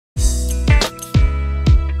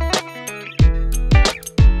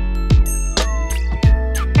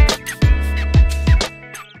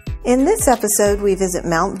In this episode, we visit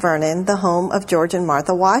Mount Vernon, the home of George and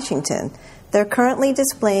Martha Washington. They're currently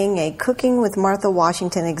displaying a Cooking with Martha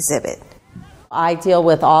Washington exhibit. I deal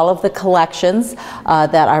with all of the collections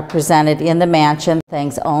that are presented in the mansion,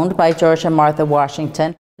 things owned by George and Martha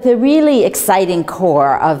Washington. The really exciting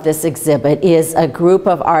core of this exhibit is a group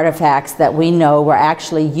of artifacts that we know were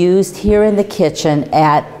actually used here in the kitchen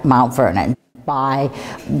at Mount Vernon by,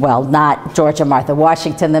 well, not George and Martha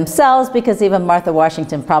Washington themselves, because even Martha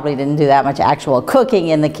Washington probably didn't do that much actual cooking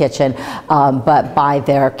in the kitchen, but by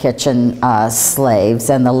their kitchen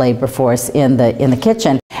slaves and the labor force in the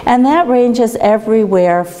kitchen. And that ranges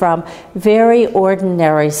everywhere from very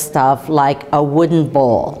ordinary stuff like a wooden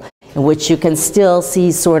bowl, in which you can still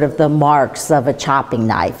see sort of the marks of a chopping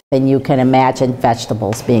knife, and you can imagine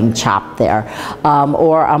vegetables being chopped there,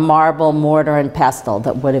 or a marble mortar and pestle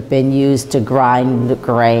that would have been used to grind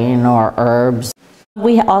grain or herbs.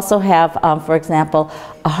 We also have, for example,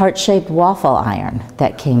 a heart-shaped waffle iron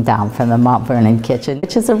that came down from the Mount Vernon kitchen,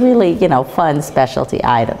 which is a really, fun specialty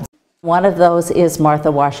item. One of those is Martha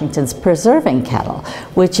Washington's preserving kettle,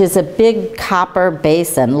 which is a big copper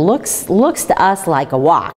basin. Looks to us like a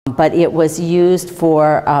wok, but it was used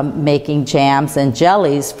for making jams and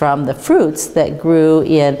jellies from the fruits that grew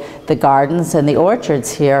in the gardens and the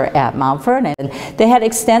orchards here at Mount Vernon. They had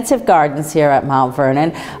extensive gardens here at Mount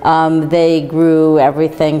Vernon. They grew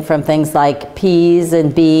everything from things like peas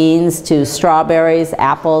and beans to strawberries,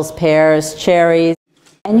 apples, pears, cherries.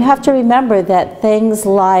 And you have to remember that things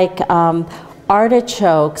like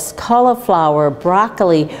artichokes, cauliflower,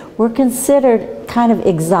 broccoli were considered kind of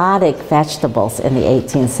exotic vegetables in the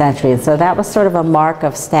 18th century. And so that was sort of a mark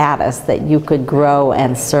of status that you could grow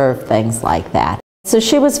and serve things like that. So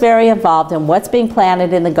she was very involved in what's being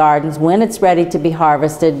planted in the gardens, when it's ready to be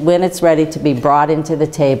harvested, when it's ready to be brought into the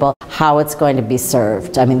table, how it's going to be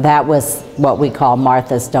served. I mean, that was what we call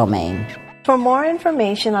Martha's domain. For more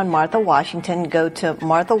information on Martha Washington, go to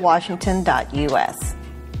marthawashington.us.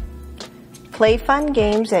 Play fun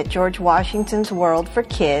games at George Washington's World for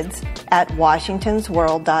Kids at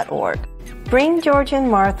washingtonsworld.org. Bring George and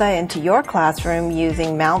Martha into your classroom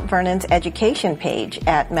using Mount Vernon's education page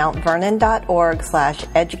at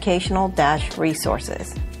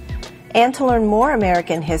mountvernon.org/educational-resources. And to learn more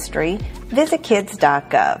American history, visit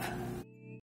kids.gov.